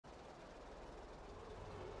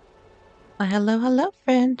Hello, hello,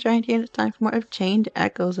 friend. Trying to get it time for more of Chained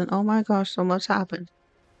Echoes, and oh my gosh, so much happened.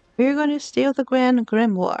 We're going to steal the Grand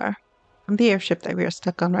Grimoire from the airship that we are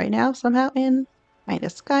stuck on right now, somehow in. Find a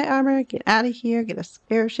sky armor, get out of here, get a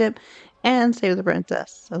airship, and save the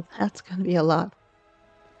princess. So that's going to be a lot.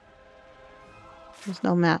 There's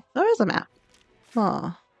no map. There is a map.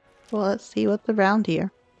 Oh, well, let's see what's around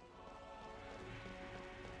here.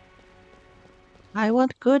 I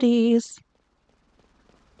want goodies.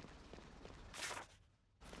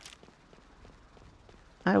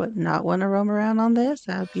 I would not want to roam around on this.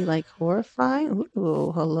 That would be like horrifying.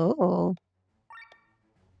 Ooh, hello.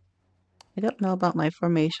 I don't know about my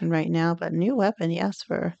formation right now, but new weapon, yes,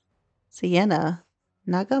 for Sienna.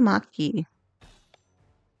 Nagamaki.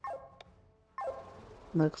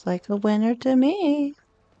 Looks like a winner to me.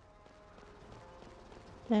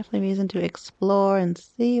 Definitely reason to explore and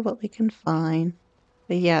see what we can find.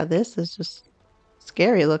 But yeah, this is just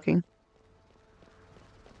scary looking.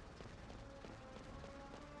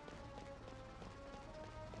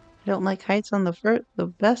 I don't like heights on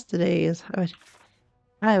the best today is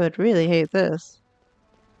I would really hate this.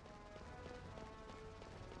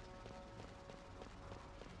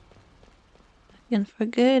 Looking for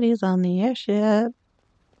goodies on the airship.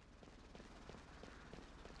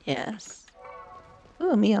 Yes.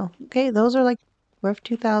 Ooh, a meal. Okay, those are like worth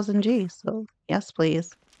 2,000 G, so yes, please.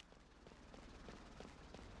 Is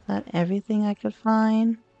that everything I could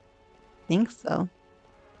find? I think so.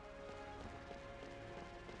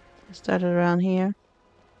 I started around here.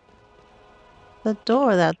 The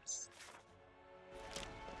door that's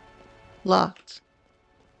locked.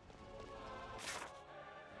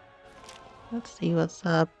 Let's see what's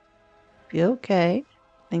up. Be okay.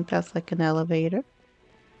 I think that's like an elevator.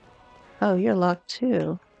 Oh, you're locked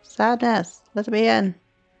too. Sadness. Let me in.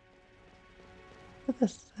 Look at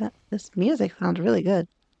this. This music sounds really good.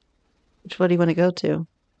 Which one do you want to go to?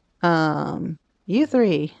 You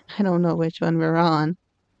three. I don't know which one we're on.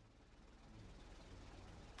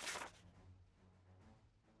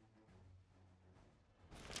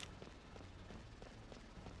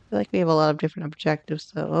 I feel like we have a lot of different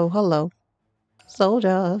objectives, so oh hello.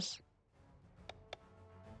 Soldiers.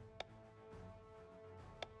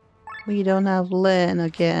 We don't have Lynn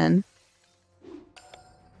again.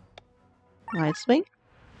 Wide swing.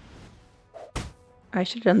 I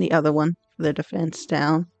should have done the other one for the defense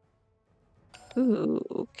down. Ooh,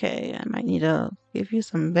 okay. I might need to give you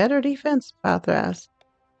some better defense, Pathras.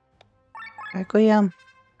 Requiem.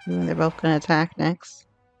 Ooh, they're both gonna attack next.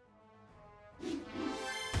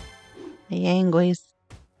 The Yanguis.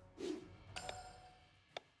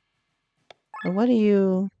 So what are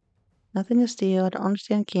you? Nothing to steal. I don't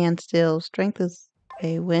understand can steal. Strength is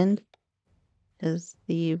a wind is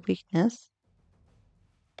the weakness.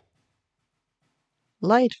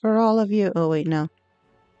 Light for all of you. Oh wait, no.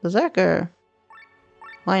 Berserker.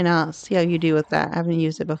 Why not? See how you do with that. I haven't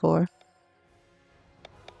used it before.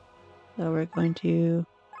 So we're going to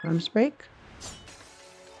arms break.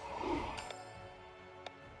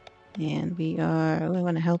 And we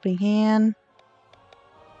want a helping hand.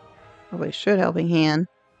 Oh, we should helping hand.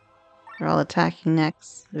 We're all attacking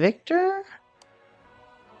next. Victor?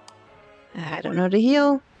 I don't know to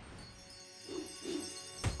heal.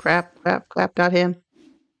 Crap, crap, crap, got him.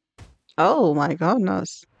 Oh my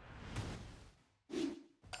goodness.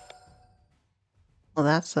 Well,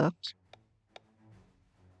 that sucked.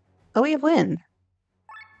 Oh, we have wind.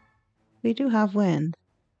 We do have wind.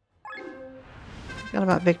 Forgot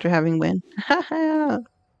about Victor having wind. Haha!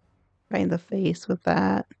 Right in the face with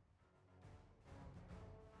that.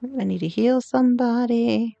 I need to heal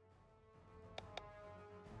somebody.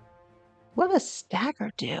 What does Stagger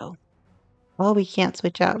do? Oh, we can't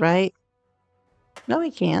switch out, right? No, we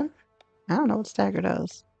can. I don't know what Stagger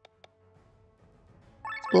does.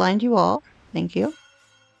 Let's blind you all. Thank you.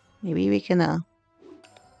 Maybe we can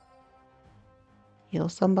heal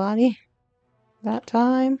somebody that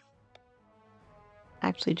time.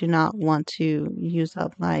 Actually do not want to use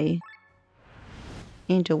up my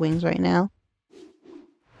angel wings right now.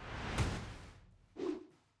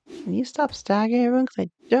 Can you stop staggering everyone? Because I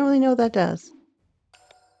don't really know what that does.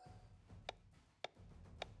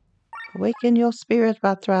 Awaken your spirit,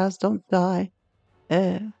 Bathraz. Don't die.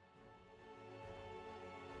 What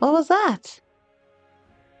was that?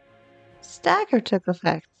 Stagger took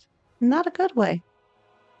effect. Not a good way.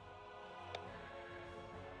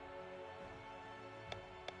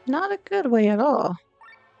 Not a good way at all.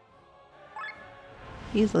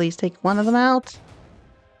 Easily take one of them out.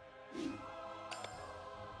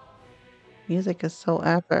 Music is so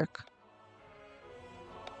epic.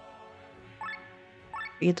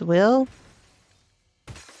 Reads will.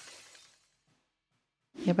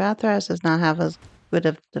 Yeah, Bathras does not have as good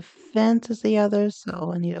of defense as the others,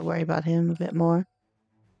 so I need to worry about him a bit more.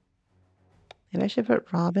 Maybe I should put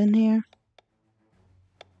Robin here.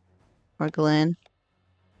 Or Glenn.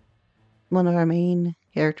 One of our main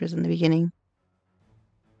characters in the beginning.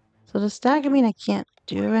 So does stagger mean I can't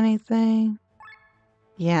do anything?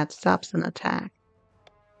 Yeah, it stops an attack.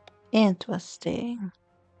 Interesting.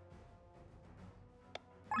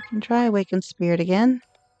 I can try Awakened Spirit again.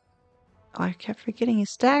 Oh, I kept forgetting he's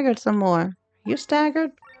staggered some more. Are you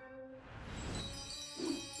staggered?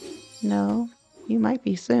 No, you might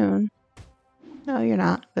be soon. No, you're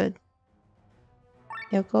not. Good.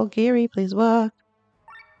 Yoko Giri, please work.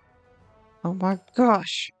 Oh my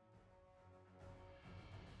gosh.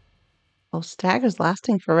 Oh, stagger's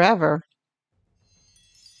lasting forever.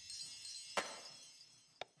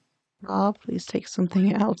 Oh, please take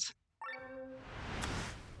something else.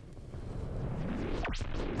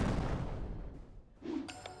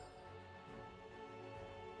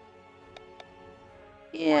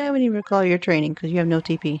 Yeah, we need to recall your training because you have no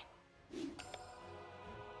TP.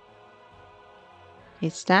 Hey,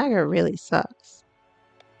 stagger really sucks.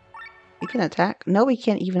 We can attack? No, we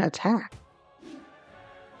can't even attack.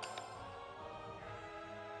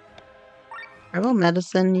 I will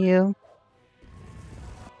medicine you.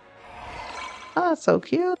 Oh, that's so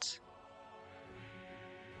cute.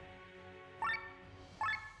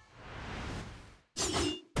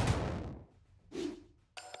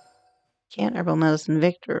 Can't herbal medicine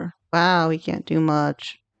Victor. Wow, he can't do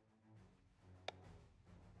much.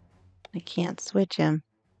 I can't switch him.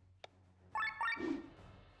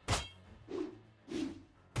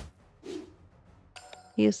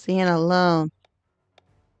 He's seeing alone.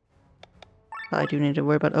 Oh, I do need to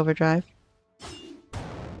worry about overdrive.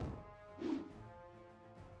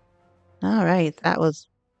 Alright, that was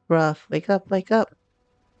rough. Wake up, wake up.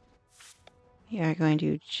 We are going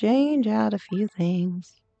to change out a few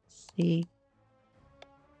things. Let's see.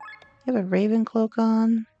 You have a raven cloak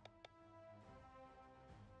on.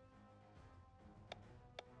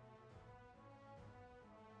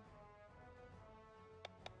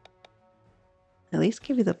 At least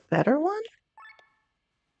give you the better one?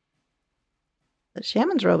 The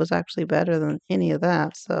shaman's robe is actually better than any of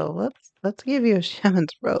that, so let's give you a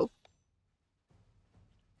shaman's robe.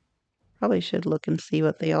 Probably should look and see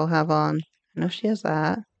what they all have on. I know she has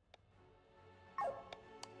that.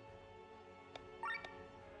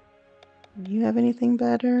 Do you have anything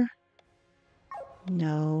better?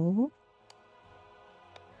 No.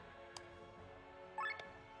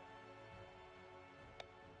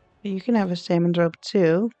 But you can have a shaman's robe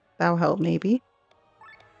too. That'll help maybe.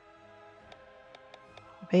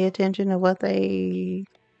 Pay attention to what they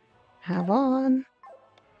have on.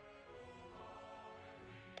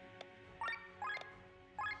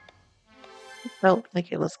 It felt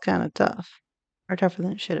like it was kind of tough. Or tougher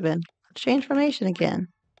than it should have been. Let's change formation again.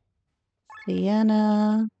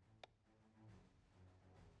 Sienna.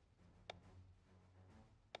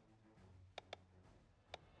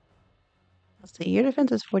 Let's see, your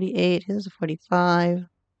defense is 48, his is 45,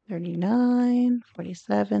 39,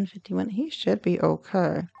 47, 51. He should be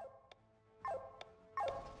okay.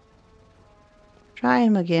 Try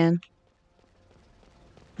him again.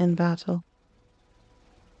 In battle.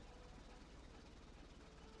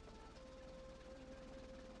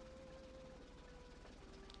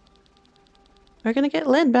 We're gonna get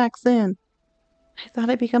Lynn back soon. I thought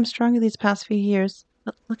I'd become stronger these past few years,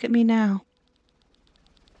 but look at me now.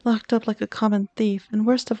 Locked up like a common thief, and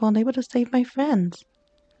worst of all, unable to save my friends.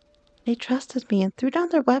 They trusted me and threw down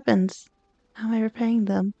their weapons. How am I repaying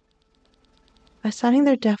them? By signing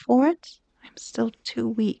their death warrants? I'm still too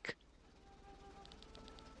weak.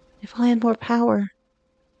 If I had more power.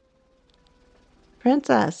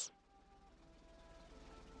 Princess!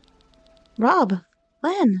 Rob!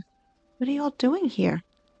 Lynn! What are you all doing here?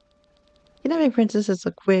 Kidnapping Princess is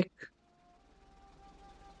a quirk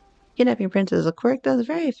that is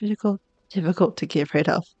very difficult to get rid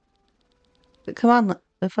of. But come on,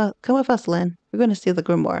 come with us, Lynn. We're going to steal the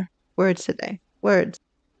grimoire. Words today. Words.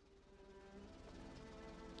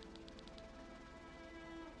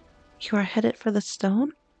 You are headed for the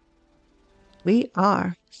stone? We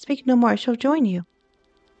are. Speak no more, I shall join you.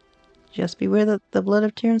 Just beware the blood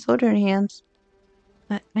of Tyrion's soldier in hands.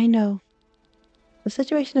 I know. The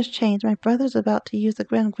situation has changed. My brother's about to use the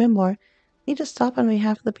Grand Grimoire. We need to stop on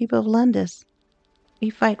behalf of the people of Lundis.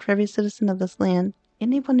 We fight for every citizen of this land.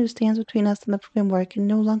 Anyone who stands between us and the Grimoire can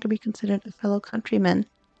no longer be considered a fellow countryman.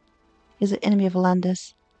 He is an enemy of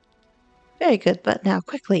Lundis. Very good, but now,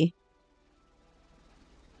 quickly.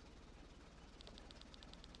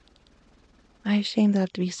 I am ashamed that I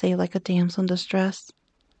have to be saved like a damsel in distress.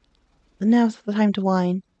 But now's the time to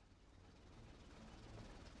whine.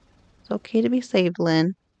 It's okay to be saved,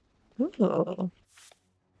 Lynn. Ooh.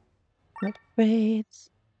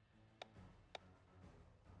 Upgrades.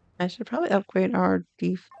 I should probably upgrade our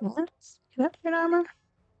defense. Can I upgrade armor?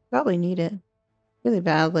 Probably need it. Really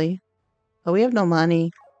badly. But we have no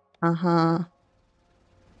money. Uh-huh.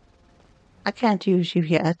 I can't use you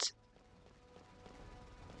yet.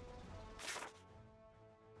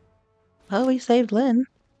 Oh, we saved Lynn.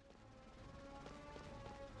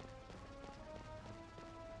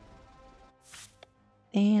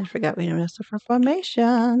 And forgot we didn't mess up her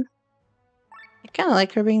formation. I kind of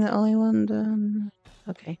like her being the only one done.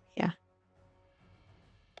 Okay, yeah.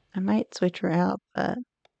 I might switch her out, but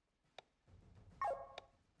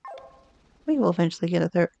we will eventually get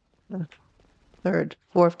a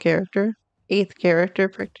fourth character, eighth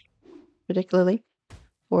character, particularly.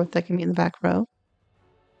 Fourth that can be in the back row.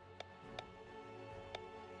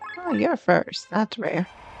 Oh, you're first. That's rare.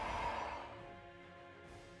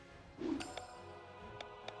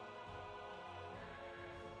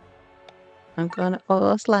 I'm gonna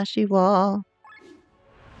slashy wall.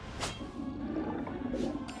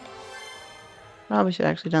 Probably should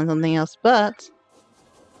have actually done something else, but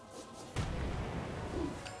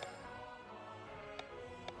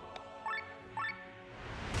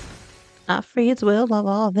I freeze will of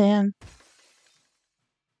all them.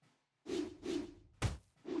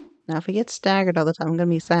 Now, if he gets staggered all the time, I'm gonna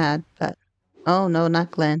be sad. But oh no,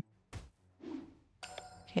 not Glenn.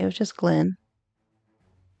 Okay, it was just Glenn.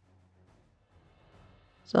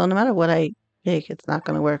 So no matter what I pick, it's not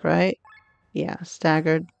gonna work, right? Yeah,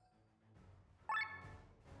 staggered.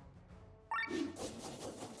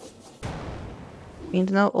 Means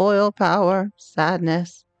no oil power.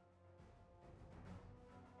 Sadness.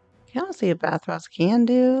 Can't see what Bathross can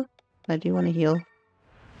do. I do want to heal.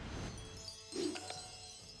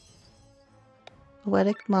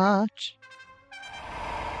 Poetic March.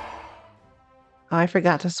 Oh, I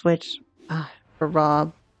forgot to switch for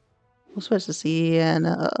Rob. We'll switch to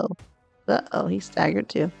Sienna. Uh-oh. Uh-oh, he's staggered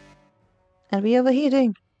too. And we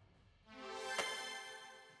overheating.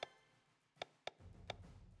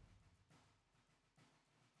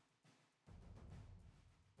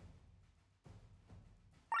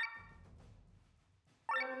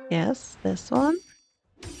 Yes, this one.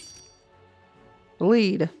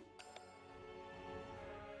 Bleed. Okay,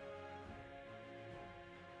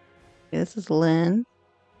 this is Lynn.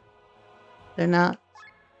 They're not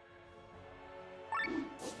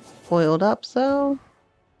oiled up, so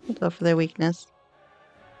we'll go for their weakness.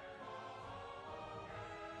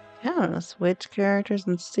 I don't know, switch characters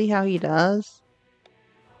and see how he does.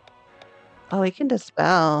 Oh, he can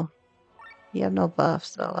dispel. You have no buff,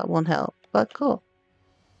 so that won't help. But cool.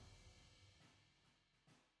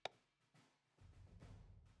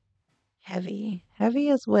 Heavy. Heavy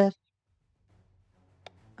is with...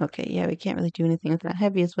 Okay, yeah, we can't really do anything with that.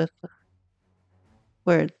 Heavy is with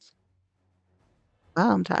words.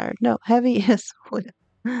 Wow, I'm tired. No, heavy is with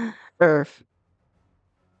earth.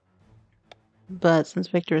 But since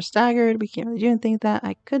Victor is staggered, we can't really do anything with that.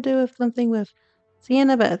 I could do something with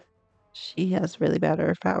Sienna, but she has really bad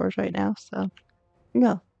earth powers right now, so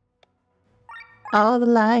no. All the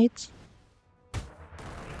lights.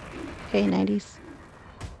 Okay, 90s.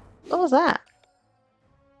 What was that?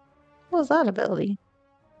 What was that ability?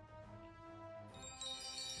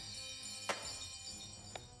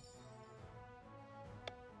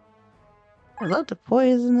 I'd love to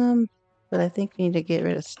poison them, but I think we need to get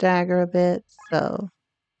rid of stagger a bit, so...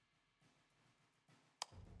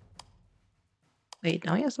 Wait,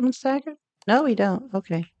 don't we have someone staggered? No, we don't.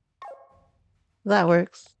 Okay. That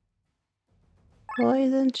works.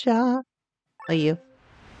 Poison shot. Oh, you.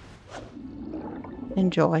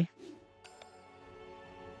 Enjoy.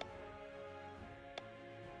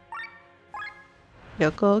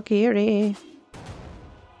 Yoko Kiri.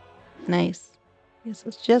 Nice. Guess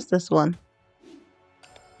it's just this one.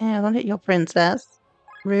 Yeah, don't hit your princess.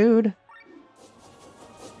 Rude.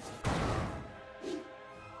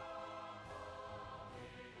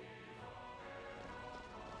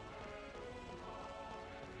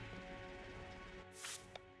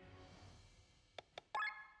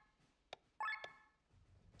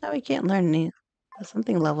 Now we can't learn any.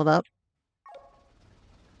 Something leveled up.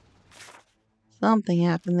 Something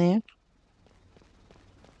happened there.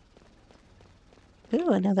 Ooh,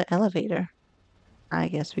 another elevator. I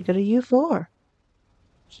guess we go to U4.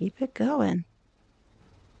 Keep it going.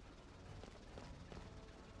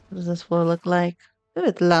 What does this floor look like? Ooh,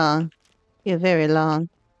 it's long. Yeah, very long.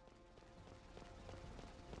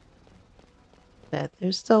 Bet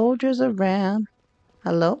there's soldiers around.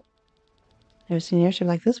 Hello? Never seen an airship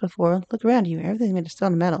like this before. Look around you. Everything's made of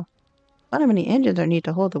stone and metal. Wonder how many engines are needed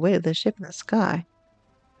to hold the weight of this ship in the sky.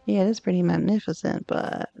 Yeah, it is pretty magnificent,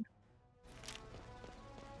 but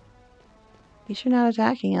you sure not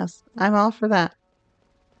attacking us. I'm all for that.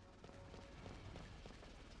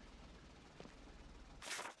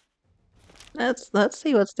 Let's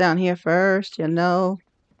see what's down here first, you know.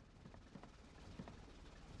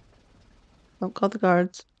 Don't call the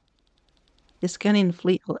guards. The Scanian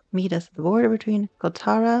fleet will meet us at the border between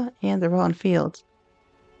Kotara and the Rohan Fields.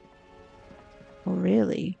 Oh,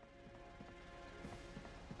 really?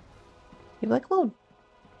 You like little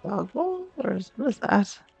dog bowl? Or what is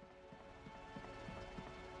that?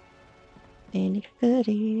 Any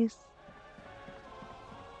goodies?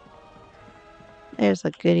 There's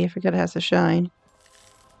a goodie. I forgot it has to shine.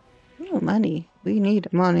 Oh, money. We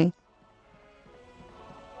need money.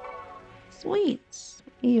 Sweets.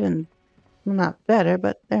 Even, well, not better,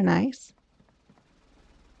 but they're nice.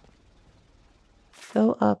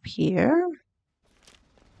 Go up here.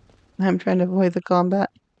 I'm trying to avoid the combat.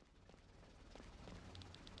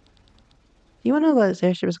 Do you want to know why this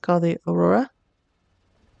airship is called the Aurora?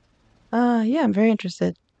 Yeah, I'm very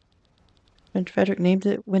interested. When Frederick named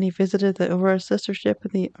it when he visited the Aurora's sister ship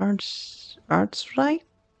in the Arnsreich?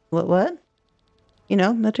 What? You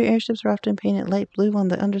know, military airships are often painted light blue on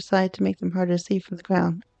the underside to make them harder to see from the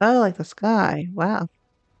ground. Oh, like the sky. Wow.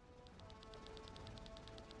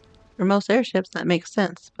 For most airships, that makes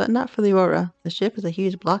sense, but not for the Aurora. The ship is a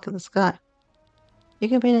huge block in the sky. You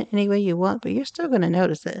can paint it any way you want, but you're still going to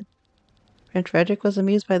notice it. Prince Frederick was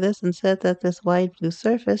amused by this and said that this wide blue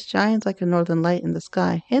surface shines like a northern light in the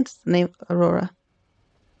sky, hence the name Aurora.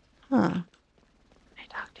 Huh. I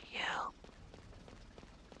talk to you.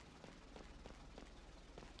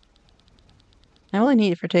 I only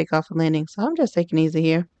need it for takeoff and landing, so I'm just taking it easy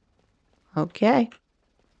here. Okay.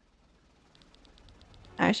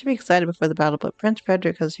 I should be excited before the battle, but Prince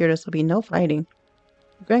Frederick has assured us there'll be no fighting.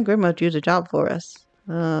 Grand Grimoire do the job for us.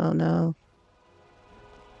 Oh no.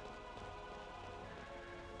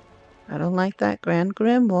 I don't like that Grand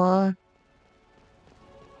Grimoire.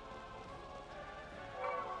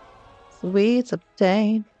 Sweets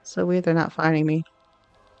obtained. So weird they're not fighting me.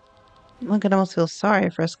 One can almost feel sorry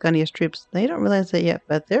for Ascania's troops. They don't realize it yet,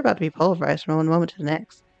 but they're about to be pulverized from one moment to the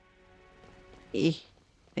next. Eeh.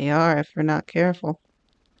 They are if we're not careful.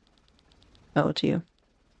 Oh, to you.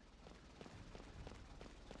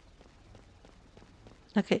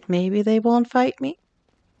 Okay, maybe they won't fight me?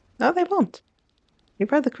 No, they won't. You're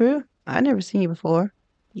part of the crew? I've never seen you before.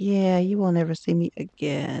 Yeah, you will never see me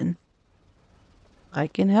again. I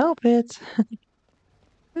can help it.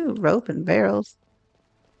 Ooh, rope and barrels.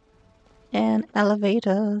 And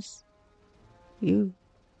elevators. You.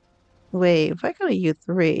 Wait, if I go to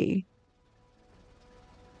U3.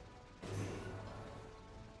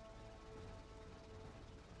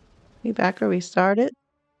 We back where we started?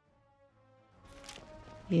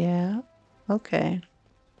 Yeah. Okay.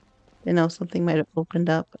 I know something might have opened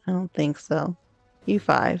up. I don't think so.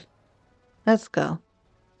 U5. Let's go.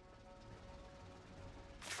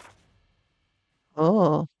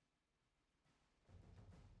 Oh.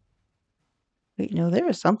 Wait, no, there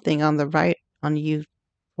was something on the right on U4?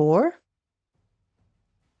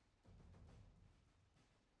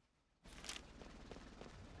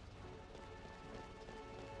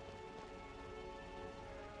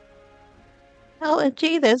 Oh, and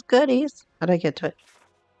gee, there's goodies. How'd I get to it?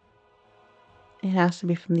 It has to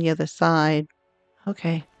be from the other side.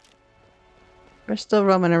 Okay. We're still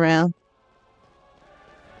roaming around.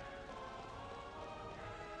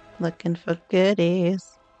 Looking for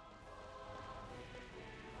goodies.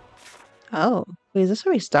 Oh, wait, is this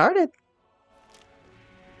where we started?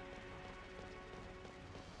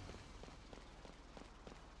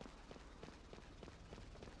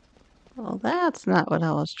 Well, that's not what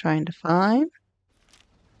I was trying to find.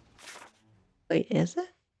 Wait, is it?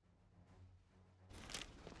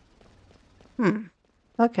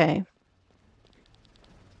 Okay.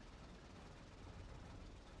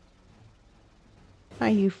 Are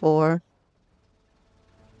you for?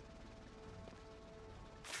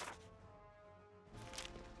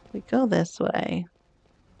 We go this way.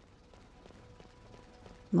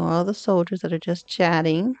 More of the soldiers that are just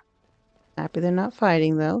chatting. Happy they're not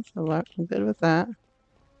fighting though, so I'm good with that.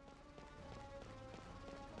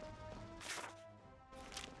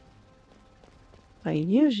 I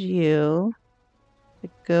use you to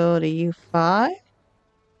go to U5.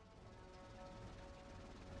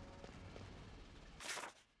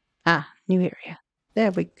 Ah, new area.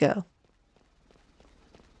 There we go.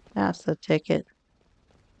 That's the ticket.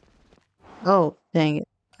 Oh, dang it.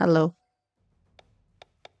 Hello.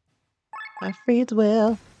 I freeze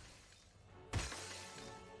will.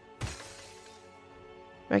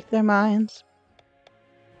 Break their minds.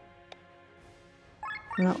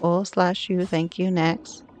 I'm gonna oil slash you. Thank you.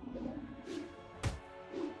 Next.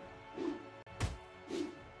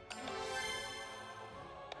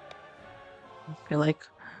 I feel like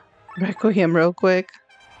Requiem real quick.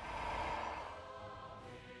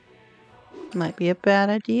 Might be a bad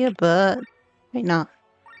idea, but might not.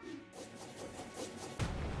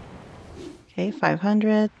 Okay,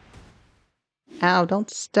 500. Ow, don't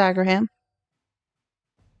stagger him.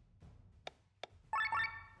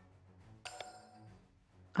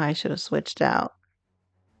 I should have switched out.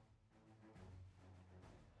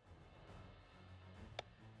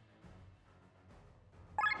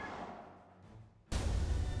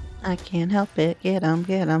 I can't help it. Get him,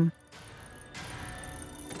 get him.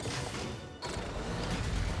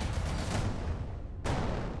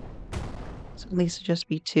 So at least it'll just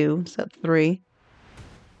be 2 instead of 3.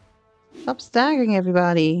 Stop staggering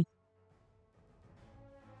everybody.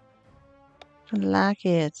 I don't like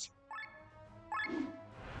it.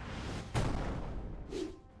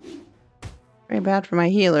 Very bad for my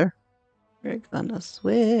healer. We're gonna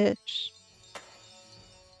switch.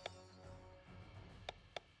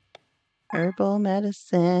 Herbal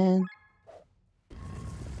medicine.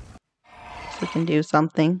 So he can do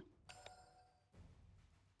something.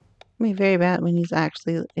 I mean, very bad when he's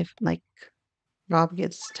actually, if like Rob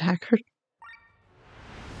gets staggered.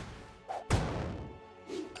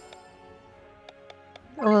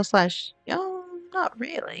 Oh, slash. Oh, not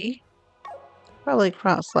really. Probably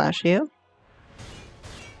cross slash you.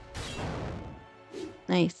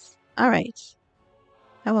 Nice. Alright.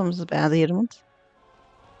 That one was as bad as the other ones.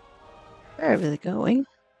 Where are we going?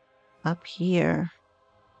 Up here.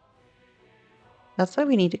 That's where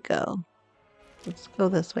we need to go. Let's go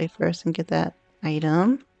this way first and get that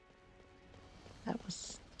item. That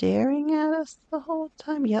was staring at us the whole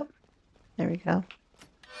time. Yep. There we go.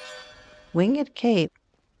 Winged cape.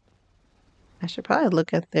 I should probably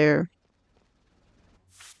look at their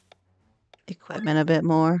equipment a bit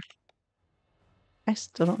more. I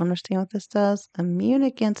still don't understand what this does. Immune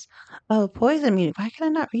against... Oh, poison immune. Why can I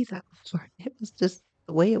not read that before? It was just...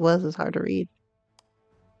 The way it was is hard to read.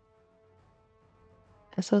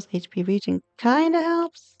 SO's HP reaching kind of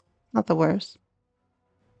helps. Not the worst.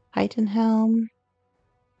 Titan helm.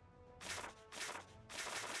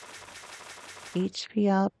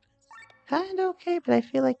 HP up. Kind of okay, but I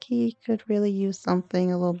feel like he could really use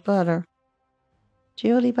something a little better.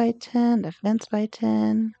 Agility by 10, defense by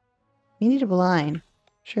 10. We need a blind.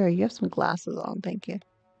 Sure, you have some glasses on, thank you.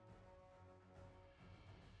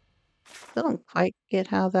 Still don't quite get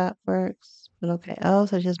how that works, but okay. Oh,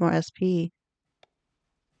 so she has more SP.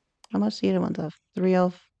 How much do the other ones have?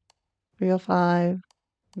 30, 305.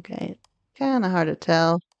 Okay, kind of hard to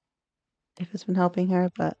tell if it's been helping her,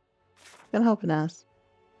 but it's been helping us.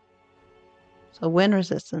 So wind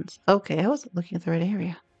resistance. Okay, I wasn't looking at the right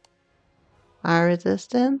area. Fire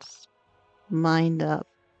resistance. Mind up.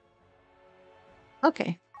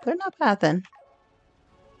 Okay, they're not bad then.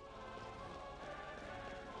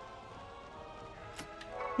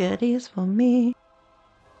 Goodies for me.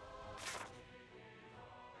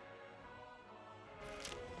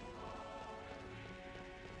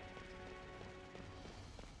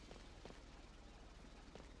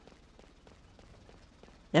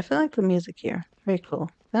 I feel like the music here. Very cool.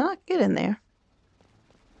 They're not good in there.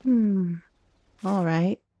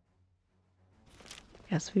 Alright.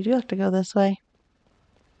 Guess we do have to go this way.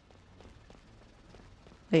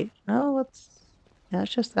 Wait, no, it's... Yeah,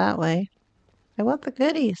 it's just that way. I want the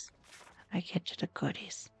goodies. I get you the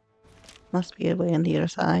goodies. Must be a way on the other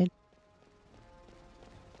side.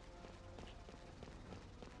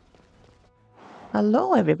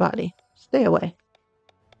 Hello, everybody. Stay away.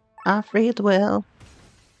 I freeze will.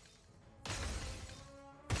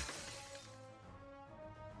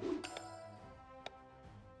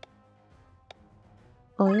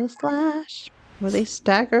 Oil slash. Will they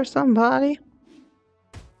stagger somebody?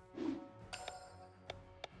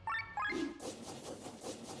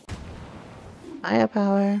 Fire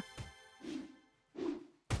power.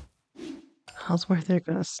 How's where they're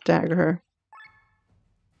gonna stagger her?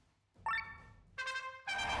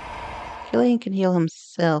 Killian can heal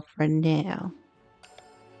himself for now.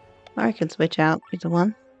 Or I can switch out. Either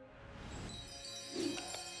one.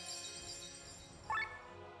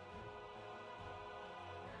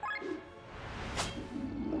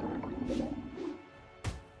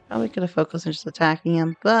 Probably could have focused on just attacking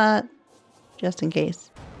him, but just in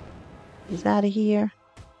case. He's out of here.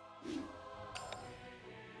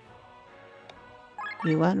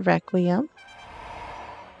 You want Requiem?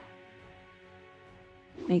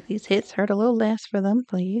 Make these hits hurt a little less for them,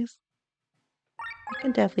 please. I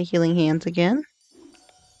can definitely healing hands again.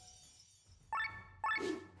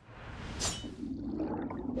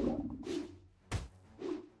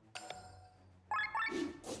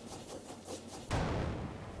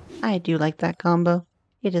 I do like that combo.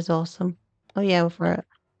 It is awesome. Oh yeah, for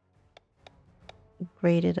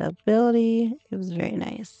upgraded ability, it was very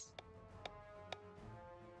nice.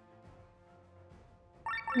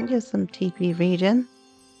 Get some TP regen.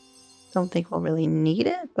 Don't think we'll really need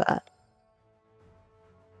it, but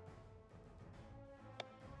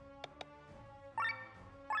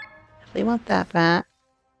definitely want that back.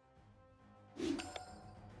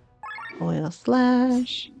 Oil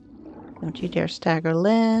slash. Don't you dare stagger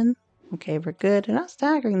Lynn. Okay, we're good. We're not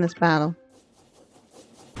staggering this battle.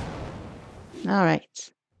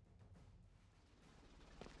 Alright.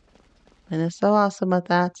 Lynn is so awesome at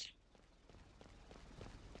that.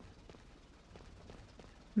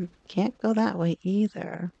 Can't go that way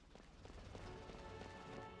either.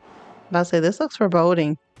 About to say, this looks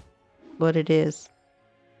foreboding. But it is.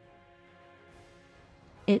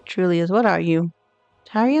 It truly is. What are you?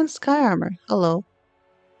 Tyrian Sky Armor. Hello.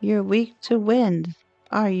 You're weak to wind.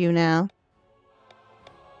 Are you now?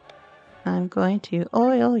 I'm going to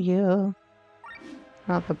oil you.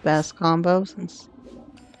 Not the best combo since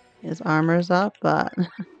his armor's up, but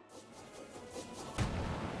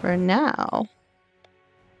for now,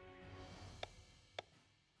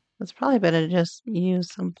 it's probably better to just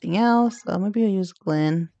use something else. So maybe I'll use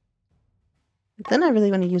Glenn. But then I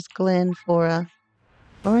really want to use Glenn for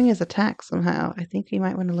lowering his attack somehow. I think we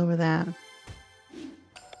might want to lower that.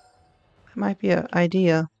 That might be an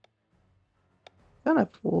idea. I'm gonna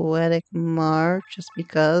Poetic Mark just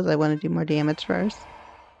because I want to do more damage first.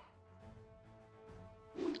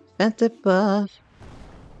 Defensive buff.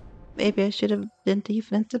 Maybe I should have done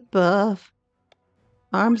defensive buff.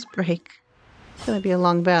 Arms break. It's gonna be a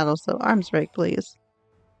long battle, so arms break, please.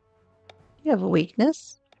 You have a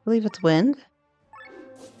weakness. I believe it's wind.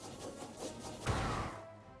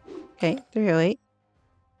 Okay, 308.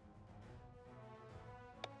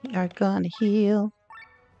 We are gonna heal.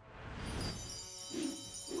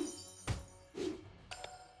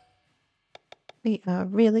 We are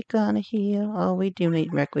really gonna heal. Oh, we do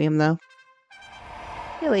need Requiem, though.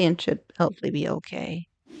 Alien should hopefully be okay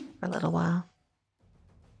for a little while.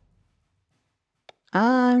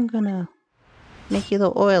 I'm gonna make you a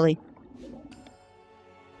little oily.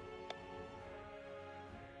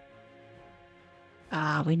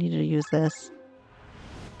 Ah, we need to use this.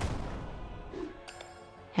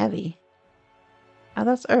 Heavy. Oh,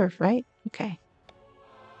 that's Earth, right? Okay.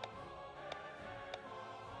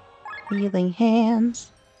 Healing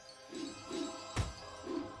hands.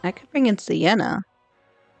 I could bring in Sienna.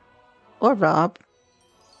 Or Rob.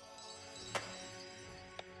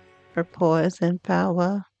 For poison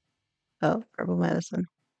power. Oh, herbal medicine.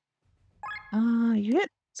 You hit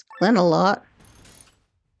Glenn a lot.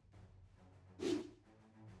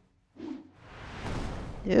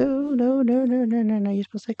 No. You're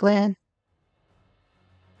supposed to say Glenn.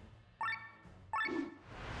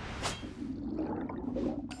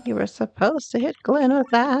 You were supposed to hit Glenn with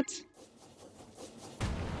that.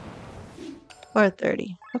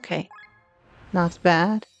 430. Okay. Not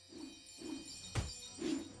bad.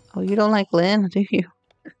 Oh, you don't like Glenn, do you?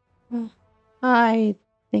 I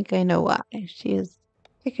think I know why. She is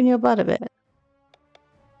kicking your butt a bit.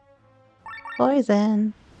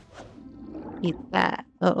 Poison. Eat that.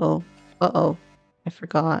 Uh-oh. Uh-oh. I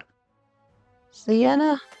forgot.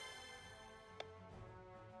 Sienna?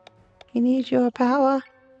 You need your power.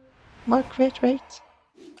 More crit rates.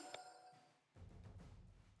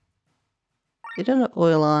 They don't have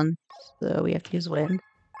oil on, so we have to use wind.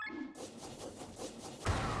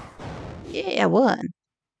 Yeah, I won.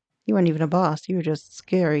 You weren't even a boss. You were just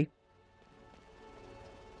scary.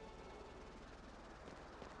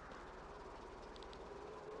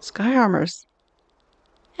 Sky armors.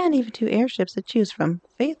 And even 2 airships to choose from.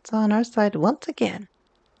 Fate's on our side once again.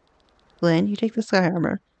 Glenn, you take the sky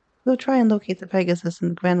armor. We'll try and locate the Pegasus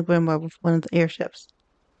and the Grand Grimoire with one of the airships.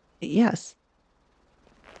 Yes.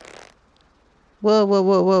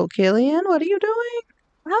 Whoa. Killian, what are you doing?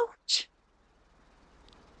 Ouch.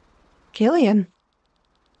 Killian.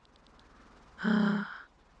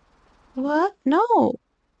 What? No.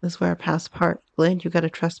 This is where our paths part. Glenn, you gotta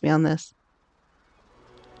trust me on this.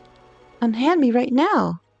 Unhand me right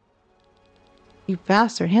now. You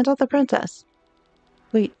bastard, hand out the princess.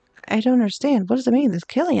 Wait, I don't understand. What does it mean, this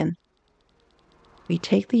Killian? We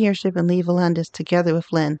take the airship and leave Volandis together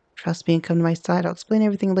with Lynn. Trust me and come to my side. I'll explain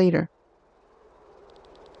everything later.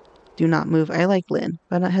 Do not move. I like Lynn,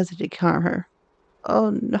 but not hesitate to harm her.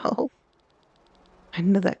 Oh no. I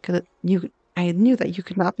knew that you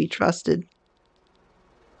could not be trusted.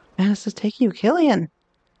 Madness is taking you, Killian.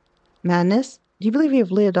 Madness? Do you believe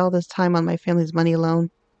you've lived all this time on my family's money alone?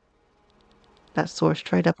 That source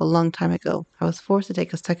dried up a long time ago. I was forced to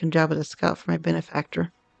take a second job as a scout for my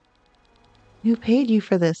benefactor. Who paid you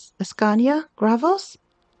for this? Escania? Gravos?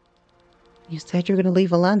 You said you were going to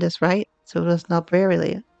leave Volandis, right? So it was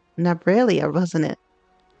Nabralia. Nabralia, wasn't it?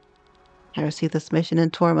 I received this mission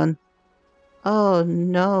in Tormund. Oh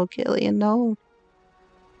no, Killian, no.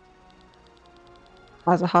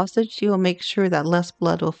 As a hostage, you will make sure that less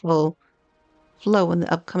blood will flow in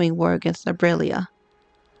the upcoming war against Nabralia.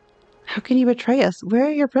 How can you betray us? Where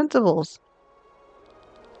are your principles?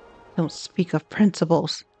 Don't speak of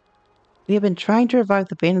principles. We have been trying to revive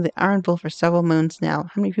the Band of the Iron Bull for several moons now.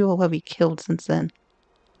 How many people have we killed since then?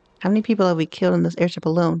 How many people have we killed in this airship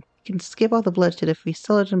alone? We can skip all the bloodshed if we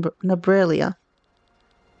sell it in Nabralia.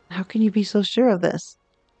 How can you be so sure of this?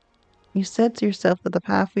 You said to yourself that the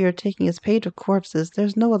path we are taking is paved with corpses.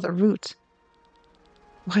 There's no other route.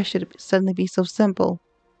 Why should it suddenly be so simple?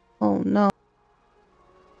 Oh no.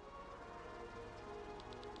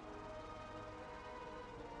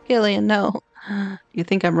 Gillian, no. You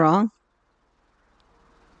think I'm wrong?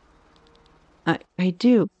 I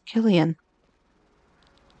do. Killian.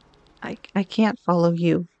 I can't follow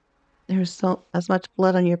you. There's so as much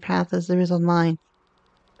blood on your path as there is on mine.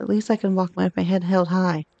 At least I can walk with my head held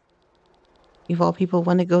high. If all people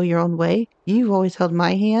want to go your own way, you've always held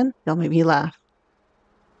my hand, they'll make me laugh.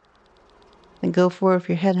 Then go for it with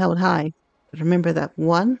your head held high. But remember that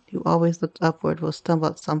one who always looks upward will stumble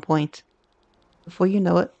at some point. Before you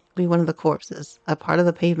know it, you'll be one of the corpses, a part of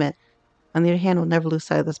the pavement. On the other hand, will never lose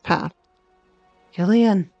sight of this path.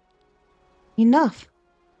 Killian, enough.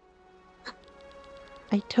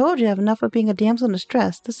 I told you I have enough of being a damsel in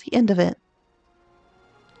distress. This is the end of it.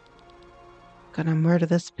 Gonna murder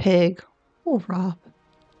this pig. Oh, Rob.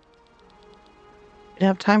 We don't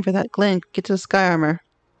have time for that, Glenn. Get to the sky armor.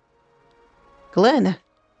 Glenn!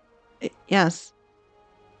 Yes.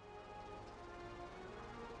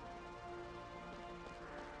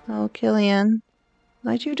 Oh, Killian.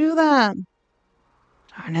 Why'd you do that?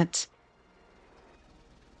 Darn it.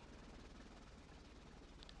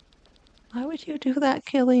 Why would you do that,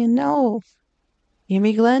 Killian? No. You hear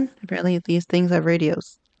me, Glenn? Apparently these things have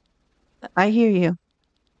radios. I hear you.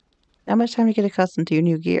 Not much time to get accustomed to your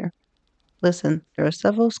new gear. Listen, there are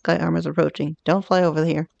several sky armors approaching. Don't fly over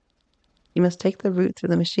here. You must take the route through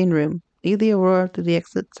the machine room. Leave the Aurora through the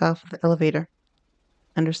exit south of the elevator.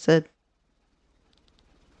 Understood.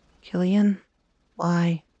 Killian?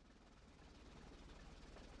 Why?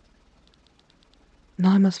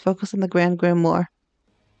 Now I must focus on the Grand Grimoire.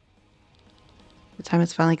 The time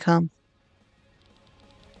has finally come.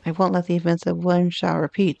 I won't let the events of Williamshire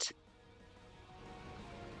repeat.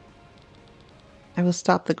 I will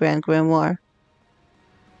stop the Grand Grimoire.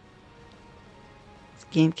 This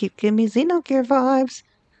game keeps giving me Xenogear vibes.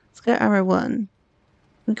 Sky Armor 1.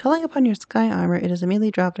 When calling upon your Sky Armor, it is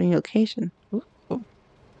immediately dropped on your location. Ooh.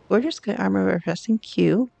 Board your Sky Armor by pressing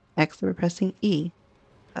Q, X by pressing E.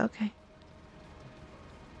 Okay.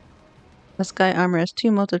 The Sky Armor has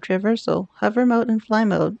two modes of traversal, hover mode and fly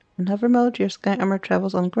mode. In hover mode, your Sky Armor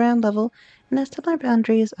travels on ground level and has similar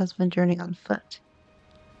boundaries as when journeying on foot.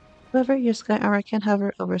 However, your Sky Armor can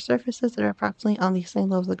hover over surfaces that are approximately on the same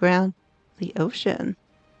level as the ground, the ocean.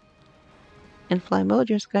 In fly mode,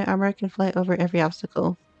 your Sky Armor can fly over every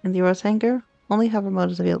obstacle. In the Aurora's hangar, only hover mode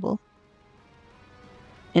is available.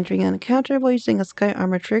 Entering an encounter while using a Sky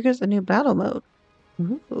Armor triggers a new battle mode.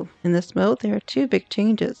 Ooh. In this mode, there are two big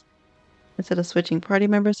changes. Instead of switching party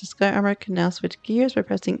members, the Sky Armor can now switch gears by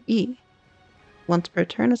pressing E. Once per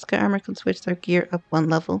turn, the Sky Armor can switch their gear up one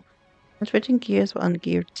level. When switching gears while on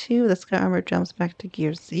Gear 2, the Sky Armor jumps back to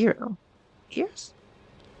Gear 0. Gears?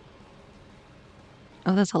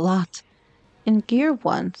 Oh, that's a lot. In Gear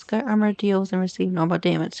 1, Sky Armor deals and receives normal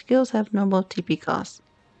damage. Skills have normal TP costs.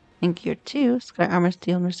 In Gear 2, Sky Armor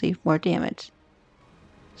deal and receive more damage.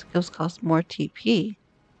 Skills cost more TP.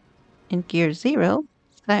 In Gear 0,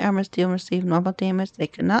 Sky Armor deal and receive normal damage. They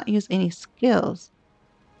cannot use any skills.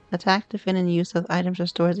 Attack, defend, and use of items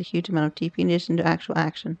restores a huge amount of TP in addition to actual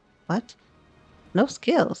action. What? No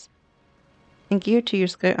skills. In Gear 2, your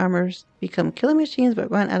Sky Armors become killing machines but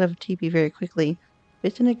run out of TP very quickly.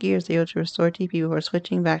 Switch into Gear 0 to restore TP before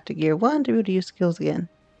switching back to Gear 1 to be able to use skills again.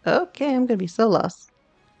 Okay, I'm gonna be so lost.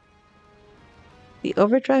 The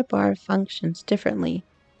overdrive bar functions differently.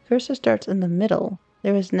 Cursor starts in the middle.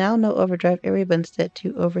 There is now no overdrive area but instead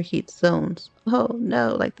two overheat zones. Oh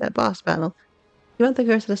no, like that boss battle. You want the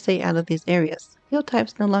cursor to stay out of these areas. Field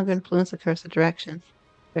types no longer influence the cursor direction.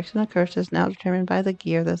 Direction of the cursor is now determined by the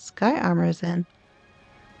gear the sky armor is in.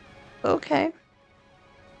 Okay.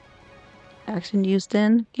 Action used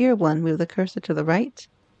in Gear 1, move the cursor to the right.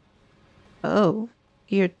 Oh.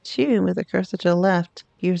 Gear 2, move the cursor to the left.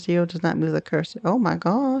 Gear 0 does not move the cursor. Oh my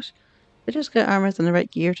gosh. The sky armor is in the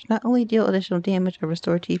right gear to not only deal additional damage or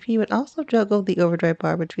restore TP, but also juggle the overdrive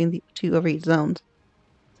bar between the two overheat zones.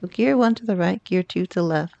 So gear 1 to the right, gear 2 to the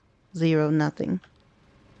left. 0, nothing.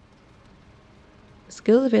 The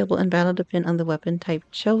skills available in battle depend on the weapon type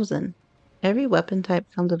chosen. Every weapon type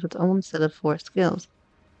comes with its own set of 4 skills.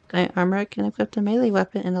 Sky armor can equip a melee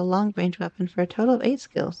weapon and a long-range weapon for a total of 8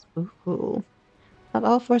 skills. Ooh. Not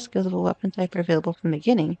all 4 skills of a weapon type are available from the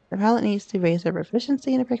beginning. The pilot needs to raise their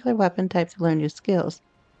proficiency in a particular weapon type to learn new skills.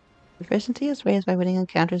 Proficiency is raised by winning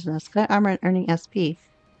encounters in the sky armor and earning SP.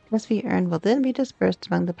 SP earned will then be dispersed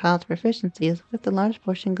among the pilot's proficiencies, with the large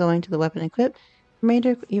portion going to the weapon equipped, the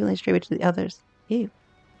remainder evenly distributed to the others. Ew.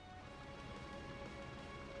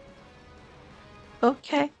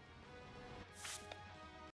 Okay.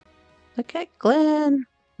 Okay, Glenn.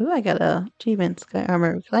 Ooh, I got a achievement, sky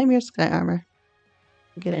armor. Reclaim your sky armor.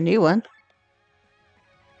 Get a new one.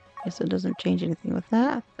 Guess it doesn't change anything with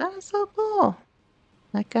that. That is so cool.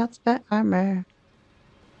 I got sky armor.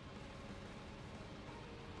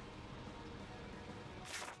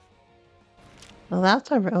 Well,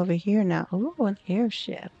 that's over here now. Ooh, an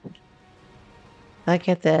airship. Look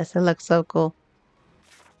at this. It looks so cool.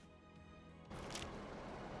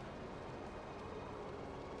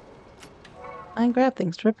 I can grab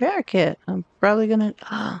things. Repair kit. I'm probably gonna...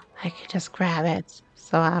 Oh, I can just grab it.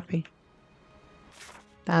 So happy.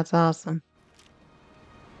 That's awesome.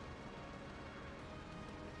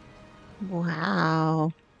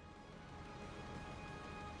 Wow.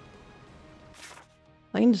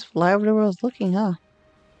 I can just fly over the world looking, huh?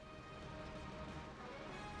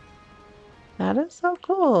 That is so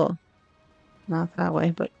cool. Not that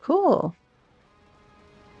way, but cool.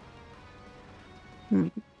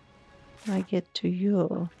 I get to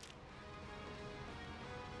you.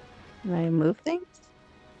 Can I move things?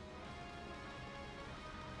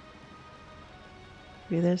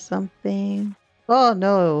 Maybe there's something. Oh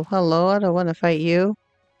no, hello, I don't want to fight you.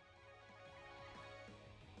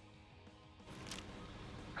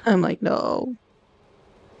 I'm like, no.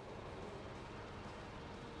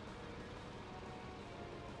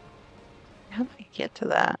 How do I get to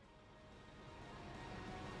that?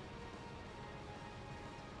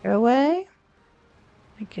 Go away?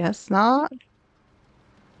 I guess not. I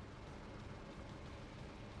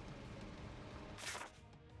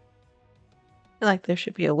feel like there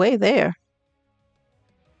should be a way there.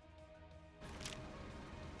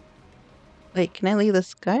 Wait, can I leave the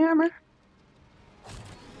sky armor?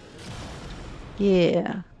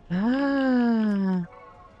 Yeah. Ah.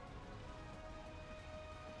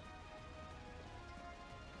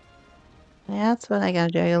 That's what I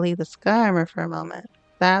gotta do. I gotta leave the sky armor for a moment.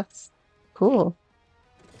 That's cool.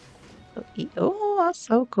 Oh, that's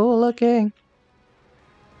so cool looking.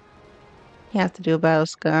 You have to do a battle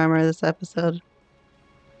sky armor this episode.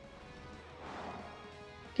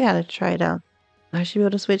 Gotta try it out. I should be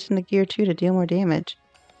able to switch into gear 2 to deal more damage.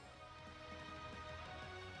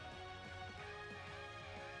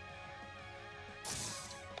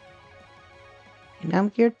 And now I'm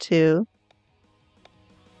gear 2.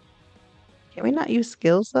 Can we not use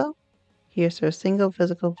skills though? Here's for a single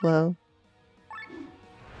physical blow.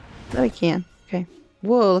 No, we can. Okay.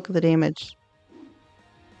 Whoa, look at the damage.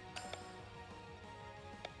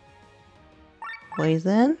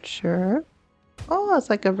 Poison, sure. Oh,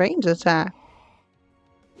 it's like a range attack.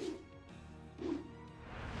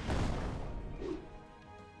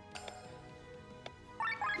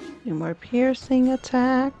 Two more piercing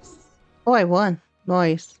attacks. Oh, I won.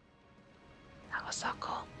 Nice. That was so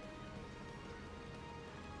cool.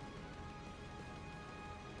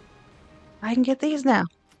 I can get these now.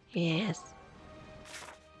 Yes.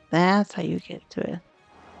 That's how you get to it. Can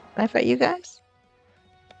I fight you guys?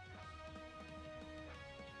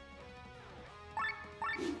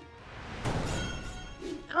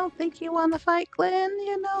 I don't think you want to fight Glenn,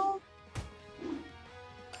 you know.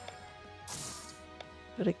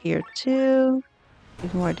 Go to gear 2.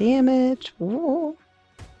 Do more damage. Whoa.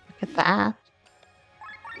 Look at that.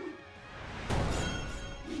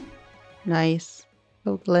 Nice.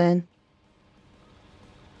 Go, Glenn.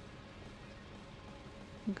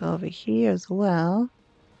 Go over here as well.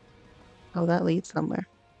 Oh, that leads somewhere.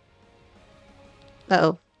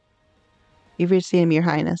 Uh-oh. You've reached the enemy, Your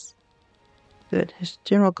Highness. Good. Has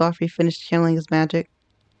General Godfrey finished channeling his magic?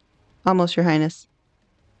 Almost, Your Highness.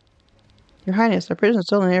 Your Highness, our prisoners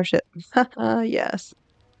still in an airship. Yes.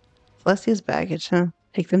 Celestia's baggage, huh?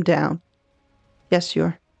 Take them down. Yes,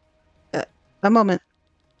 sure. A moment.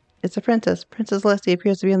 It's a princess. Princess Celestia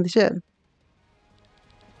appears to be on the ship.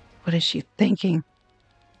 What is she thinking?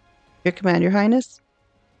 Your command, Your Highness?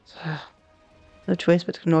 No choice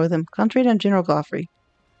but to ignore them. Concentrate on General Godfrey.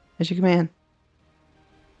 As your command.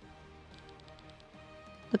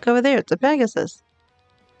 Look over there. It's a Pegasus.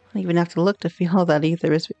 I don't even have to look to feel all that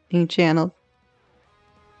ether is being channeled.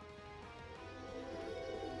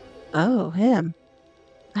 Oh, him.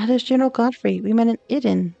 That is General Godfrey. We met in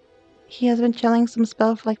Iden. He has been channeling some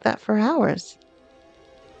spells like that for hours.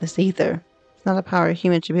 This ether. It's not a power a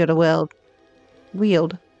human should be able to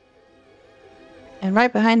wield. And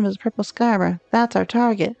right behind him is a purple sky armor. That's our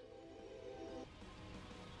target.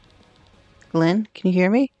 Glenn, can you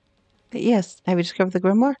hear me? Yes. Have you discovered the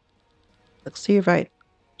grimoire? Looks to your right.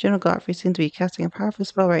 General Godfrey seems to be casting a powerful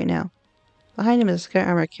spell right now. Behind him is a sky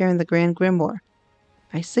armor carrying the Grand Grimoire.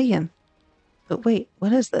 I see him. But wait,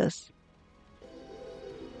 what is this?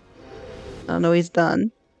 Oh no, he's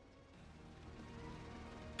done.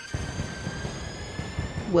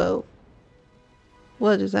 Whoa.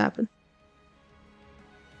 What just happened?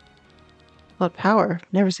 What power?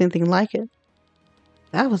 Never seen anything like it.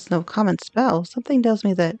 That was no common spell. Something tells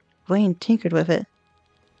me that Wayne tinkered with it.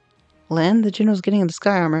 Len, the general's getting into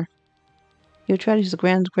sky armor. He would try to use the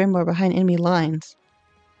Grand Grimoire behind enemy lines.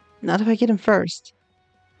 Not if I get him first.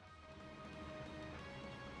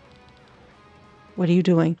 What are you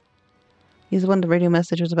doing? He's the one the radio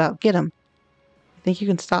message was about. Get him. You think you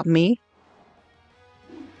can stop me?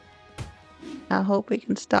 I hope we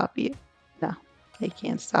can stop you. No, they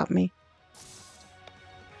can't stop me.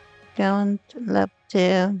 Going to level 2.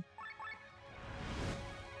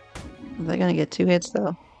 They're gonna get 2 hits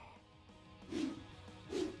though.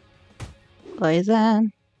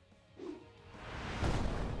 Poison.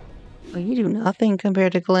 Well, you do nothing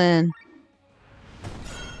compared to Glenn.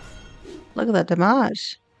 Look at that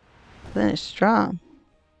damage. Glenn is strong.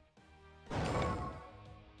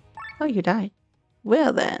 Oh, you died.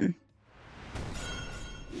 Well then.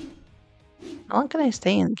 How long can I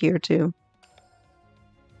stay in gear 2?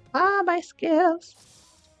 Ah, my skills.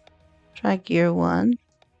 Try gear 1.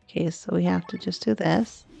 Okay, so we have to just do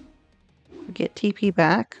this. Get TP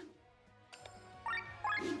back.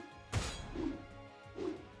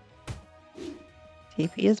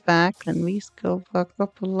 TP is back, and we go back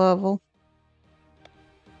up a level.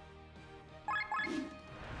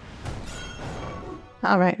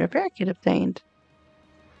 Alright, repair kit obtained.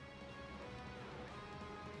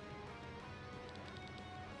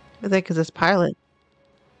 I think it's this pilot.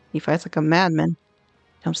 He fights like a madman.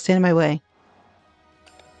 Don't stand in my way.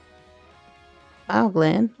 Oh,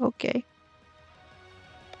 Glenn. Okay.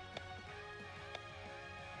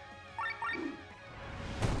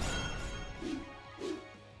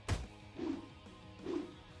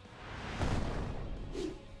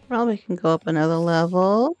 Probably can go up another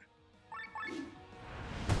level.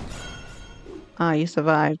 Ah, you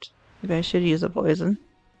survived. Maybe I should use a poison.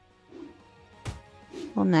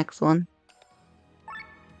 Well, next one.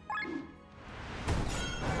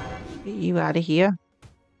 Get you out of here.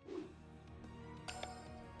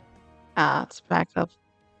 Ah, it's back up.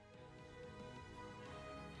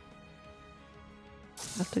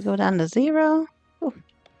 Have to go down to 0.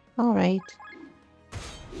 Alright.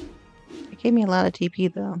 It gave me a lot of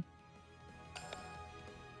TP though.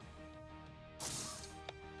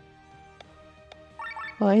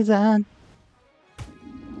 Poison.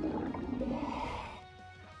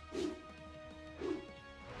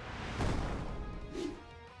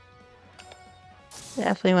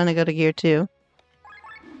 Definitely want to go to gear 2.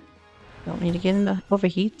 Don't need to get into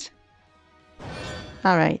overheat.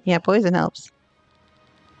 Alright, yeah, poison helps.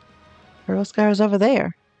 Pearl Scar's over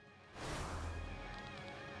there.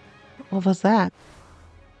 What was that?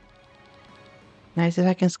 Nice if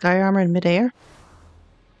I can sky armor in midair.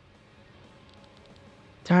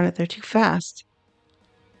 Darn it, they're too fast.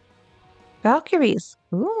 Valkyries!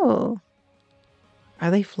 Ooh.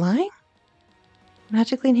 Are they flying?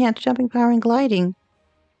 Magically enhanced jumping power and gliding.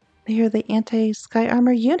 They are the anti-sky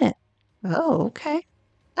armor unit. Oh, okay.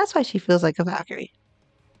 That's why she feels like a Valkyrie.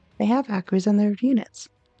 They have Valkyries in their units.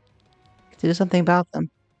 To do something about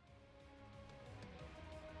them.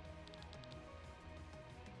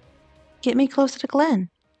 Get me closer to Glenn.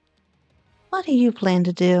 What do you plan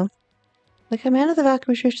to do? The commander of the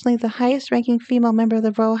Valkyrie is traditionally the highest-ranking female member of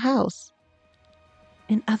the royal house.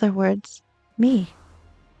 In other words, me.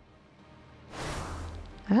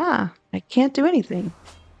 Ah, I can't do anything.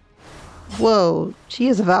 Whoa, she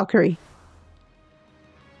is a Valkyrie.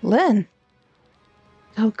 Len.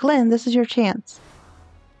 Oh, Glenn, this is your chance.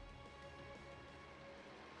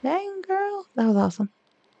 Dang, girl. That was awesome.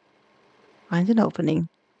 Find an opening.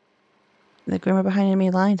 The Grimmer behind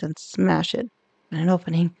enemy lines and smash it. Find an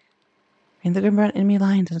opening. Find the Grimmer behind enemy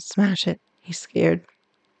lines and smash it. He's scared.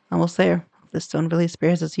 Almost there. This stone really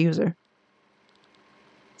spares its user.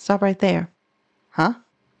 Stop right there. Huh?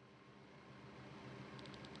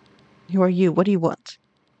 Who are you? What do you want?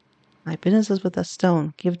 My business is with a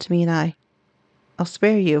stone. Give it to me and I'll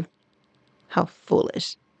spare you. How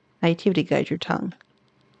foolish. Naivety guide your tongue.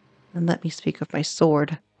 Then let me speak of my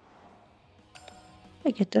sword.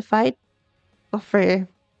 I get to fight for free.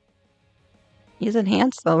 He's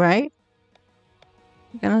enhanced though, right?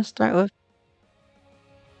 I'm gonna start with...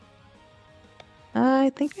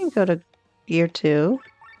 I think I can go to gear 2.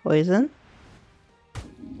 Poison.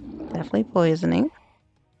 Definitely poisoning.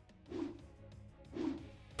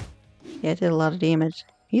 Yeah, it did a lot of damage.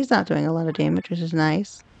 He's not doing a lot of damage, which is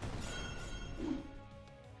nice.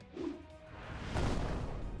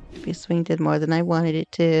 Maybe swing did more than I wanted it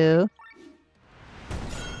to.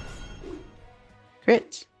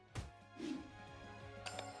 Crit.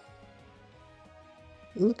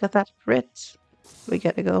 Look at that crit. We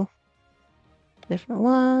gotta go. Different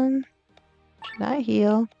one. Should I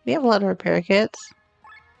heal? We have a lot of repair kits.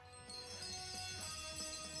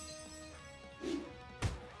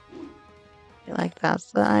 I feel like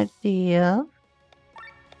that's the idea.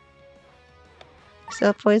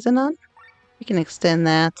 Still poison on? We can extend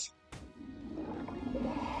that.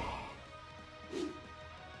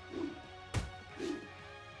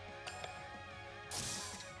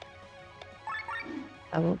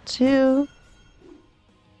 Level 2.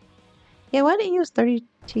 Yeah, why didn't you use 30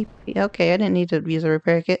 TP? Okay, I didn't need to use a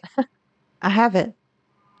repair kit. I have it.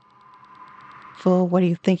 Fool, what are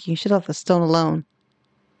you thinking? You should have left the stone alone.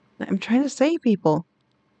 I'm trying to save people.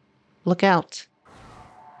 Look out.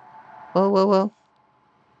 Whoa, whoa, whoa.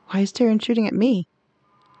 Why is Tyrion shooting at me?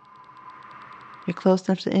 You're close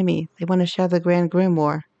enough to the enemy. They want to share the Grand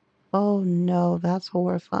Grimoire. Oh no, that's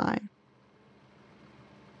horrifying.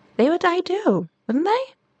 They would die too, wouldn't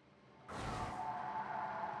they?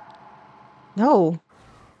 No.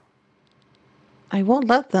 I won't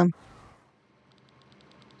let them.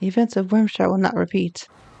 The events of Wormshire will not repeat.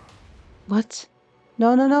 What?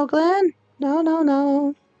 No, no, no, Glenn! No, no,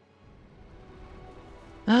 no.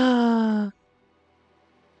 Ah.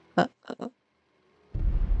 Uh-oh.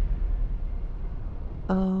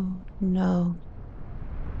 Oh, no.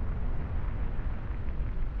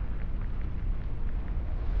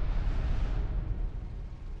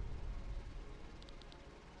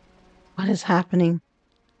 What is happening?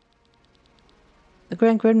 The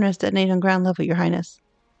Grand Grimoire is detonated on ground level, Your Highness.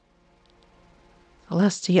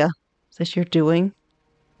 Celestia, is this your doing?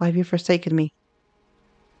 Why have you forsaken me?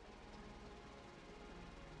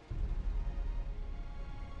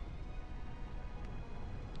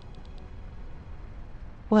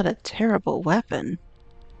 What a terrible weapon.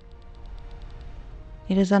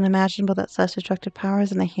 It is unimaginable that such destructive power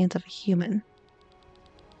is in the hands of a human.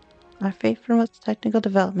 Our faith promotes technical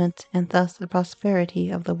development and thus the prosperity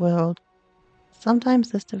of the world. Sometimes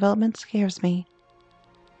this development scares me.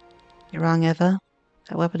 You're wrong, Eva.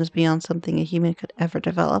 That weapon is beyond something a human could ever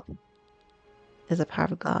develop. It is the power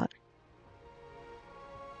of God.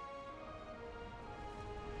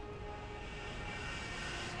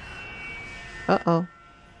 Uh-oh.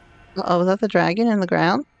 Uh-oh, was that the dragon in the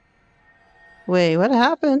ground? Wait, what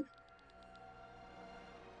happened?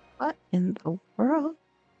 What in the world?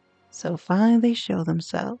 So finally they show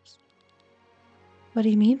themselves. What do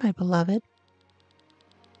you mean, my beloved?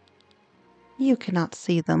 You cannot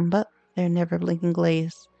see them, but their never-blinking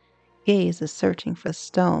gaze is searching for the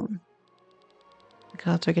stone. The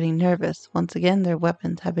gods are getting nervous. Once again, their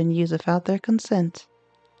weapons have been used without their consent.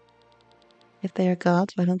 If they are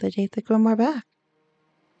gods, why don't they take the grimoire back?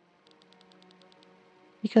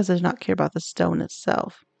 Because they do not care about the stone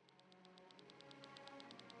itself.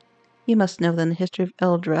 You must know that in the history of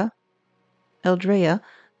Eldrea,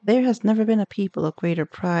 there has never been a people of greater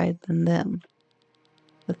pride than them.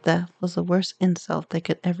 The theft was the worst insult they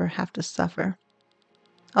could ever have to suffer.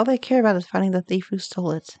 All they care about is finding the thief who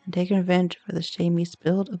stole it and taking revenge for the shame he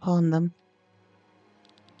spilled upon them.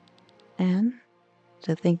 And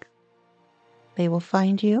to think they will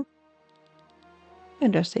find you? You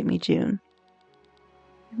underestimate me, June.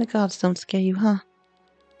 The gods don't scare you, huh?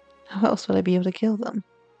 How else would I be able to kill them?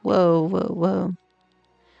 Whoa, whoa, whoa.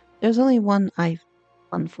 There's only one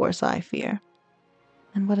force I fear.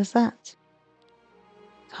 And what is that?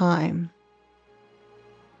 Time.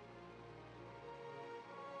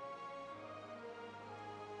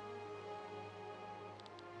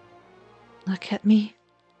 Look at me.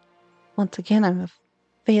 Once again, I'm a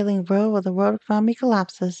failing world where the world economy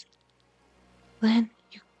collapses. Glenn,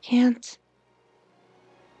 you can't.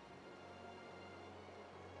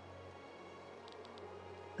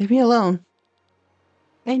 Leave me alone.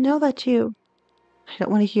 I know that you. I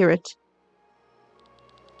don't want to hear it.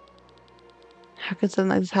 How could something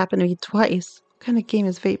like this happen to me twice? What kind of game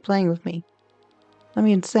is fate playing with me? I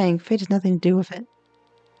mean, saying fate has nothing to do with it.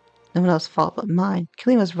 No one else's fault but mine.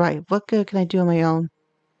 Killing was right. What good can I do on my own?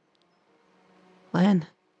 Glenn,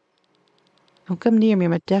 don't come near me.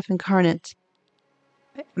 I'm a deaf incarnate.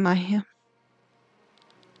 Am I him?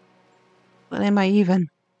 What am I even?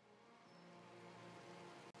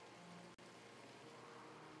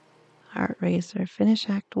 Heart Racer. Finish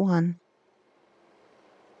Act 1.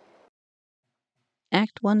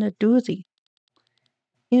 Act 1, a doozy.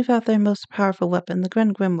 Even without their most powerful weapon, the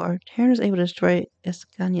Grand Grimoire, Terran was able to destroy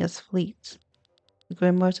Escania's fleet. The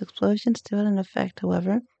Grimoire's explosion still had an effect,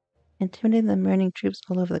 however, intimidating the marine troops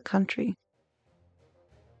all over the country.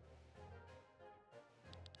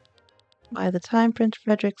 By the time Prince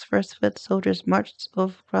Frederick's first foot soldiers marched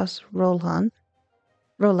across Roland,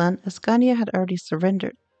 Escania had already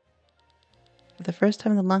surrendered. For the first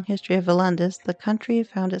time in the long history of Volandis, the country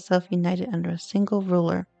found itself united under a single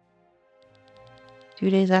ruler. 2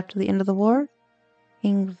 days after the end of the war,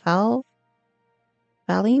 King Valiant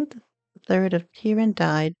III of Tyrian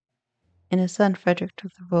died, and his son Frederick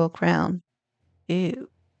took the royal crown. Ew.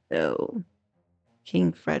 No.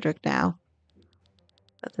 King Frederick now.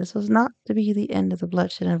 But this was not to be the end of the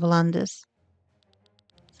bloodshed in Volandis.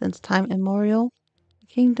 Since time immemorial, the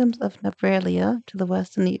kingdoms of Nabralia to the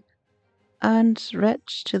west and the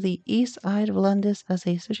Anrecht to the east eyed Volandis as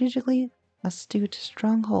a strategically astute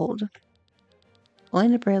stronghold.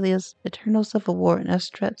 Only Nabralia's eternal civil war and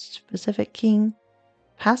Estret's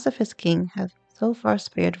pacifist king have so far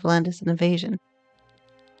spared Volandis an invasion.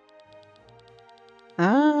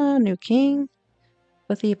 New king.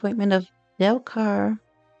 With the appointment of Delcar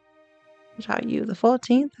you the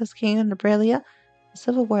 14th as king of Nabralia, the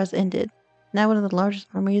civil war has ended. Now one of the largest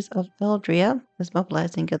armies of Eldria is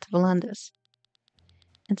mobilizing against Volandis.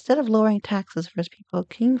 Instead of lowering taxes for his people,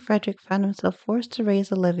 King Frederick found himself forced to raise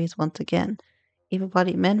the levies once again.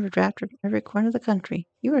 Able-bodied men were drafted from every corner of the country.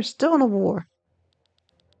 You are still in a war.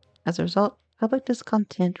 As a result, public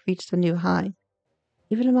discontent reached a new high.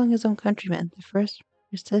 Even among his own countrymen, the first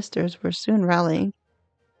resistors were soon rallying.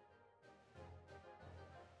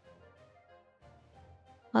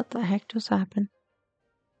 What the heck just happened?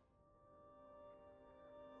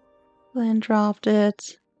 Glenn dropped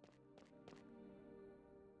it.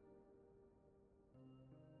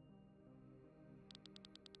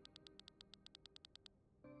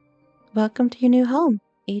 Welcome to your new home,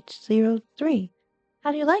 H03.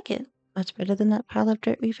 How do you like it? Much better than that pile of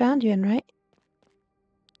dirt we found you in, right?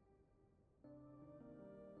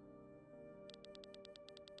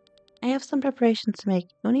 I have some preparations to make.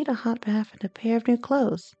 You'll need a hot bath and a pair of new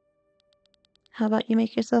clothes. How about you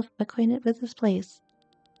make yourself acquainted with this place?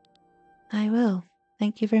 I will.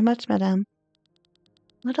 Thank you very much, madame.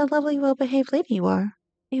 What a lovely, well-behaved lady you are.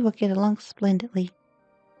 We will get along splendidly.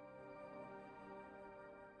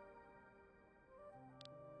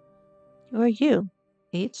 Who are you?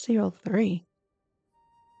 803.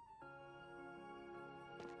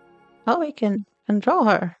 Oh, we can control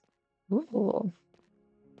her. Ooh.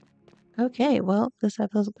 Okay, well, this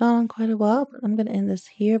episode's gone on quite a while, but I'm going to end this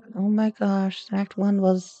here. But oh my gosh, Act 1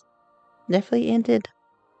 was definitely ended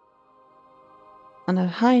on a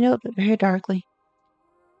high note, but very darkly.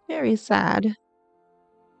 Very sad.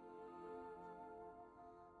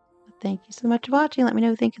 But thank you so much for watching. Let me know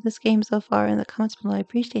what you think of this game so far in the comments below. I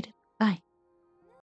appreciate it.